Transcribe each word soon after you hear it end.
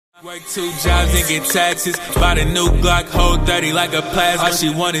Work 2 jobs and get taxes. Bought a new Glock, hold 30 like a plasma. All she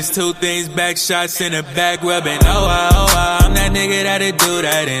want is 2 things, back shots in a back rubbing. I'm that nigga that'll do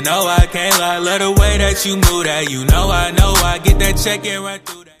that. And I can't lie, love the way that you move that. You know I get that check and run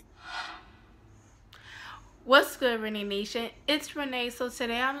through that. What's good, Renee Nation? It's Renee. So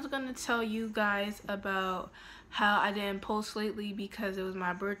today I'm just going to tell you guys about how I didn't post lately because it was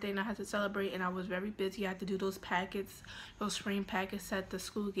my birthday and I had to celebrate and I was very busy. I had to do those packets, those spring packets that the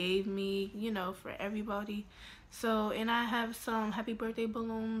school gave me, you know, for everybody. So, and I have some happy birthday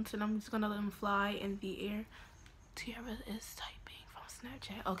balloons and I'm just going to let them fly in the air. Tiara is typing from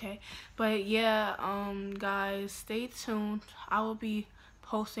Snapchat, okay? But yeah, guys, stay tuned. I will be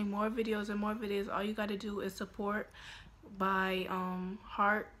posting more videos and more videos. All you got to do is support by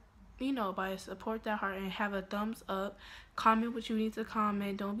heart. You know, by support that heart and have a thumbs up. Comment what you need to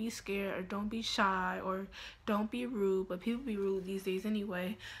comment. Don't be scared or don't be shy or don't be rude. But people be rude these days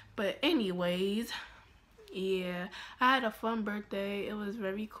anyway. But anyways, yeah, I had a fun birthday. It was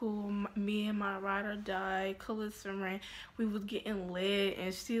very cool. Me and my ride or die, Calissa Rain, we was getting lit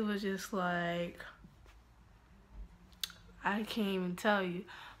and she was just like, I can't even tell you.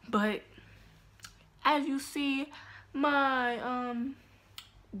 But as you see, my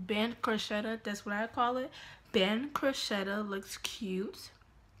band crocetta, that's what I call it. Band crocetta looks cute.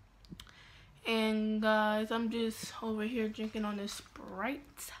 And guys, I'm just over here drinking on this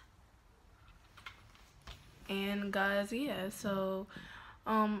Sprite. And guys, yeah, so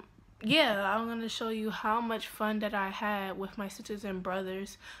yeah, I'm gonna show you how much fun that I had with my sisters and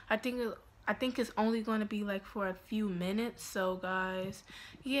brothers. I think it's only going to be like for a few minutes. So guys,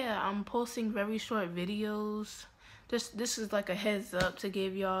 yeah, I'm posting very short videos. This is like a heads up to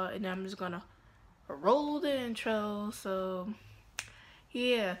give y'all, and I'm just gonna roll the intro. So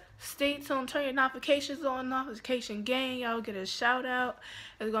yeah, stay tuned, turn your notifications on, notification gang, y'all get a shout out.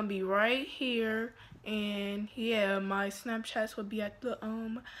 It's gonna be right here. And yeah, my Snapchats will be at the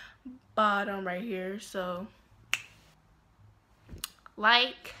bottom right here. So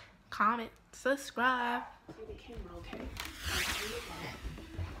like, comment, subscribe. See the camera, okay?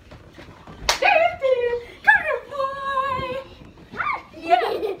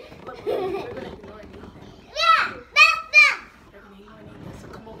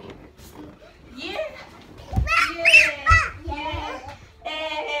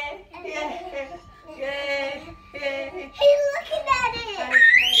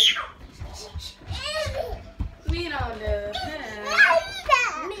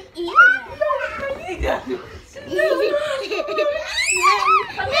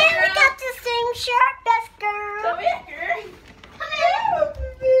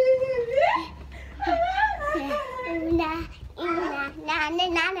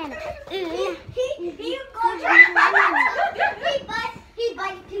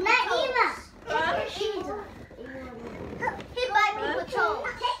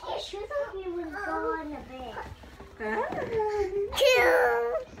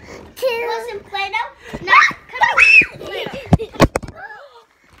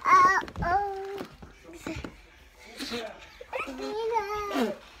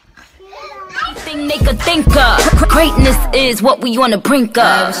 They could think of greatness is what we on the brink of.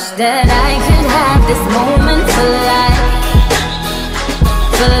 I wish that I could have this moment for life,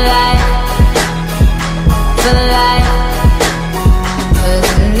 for life.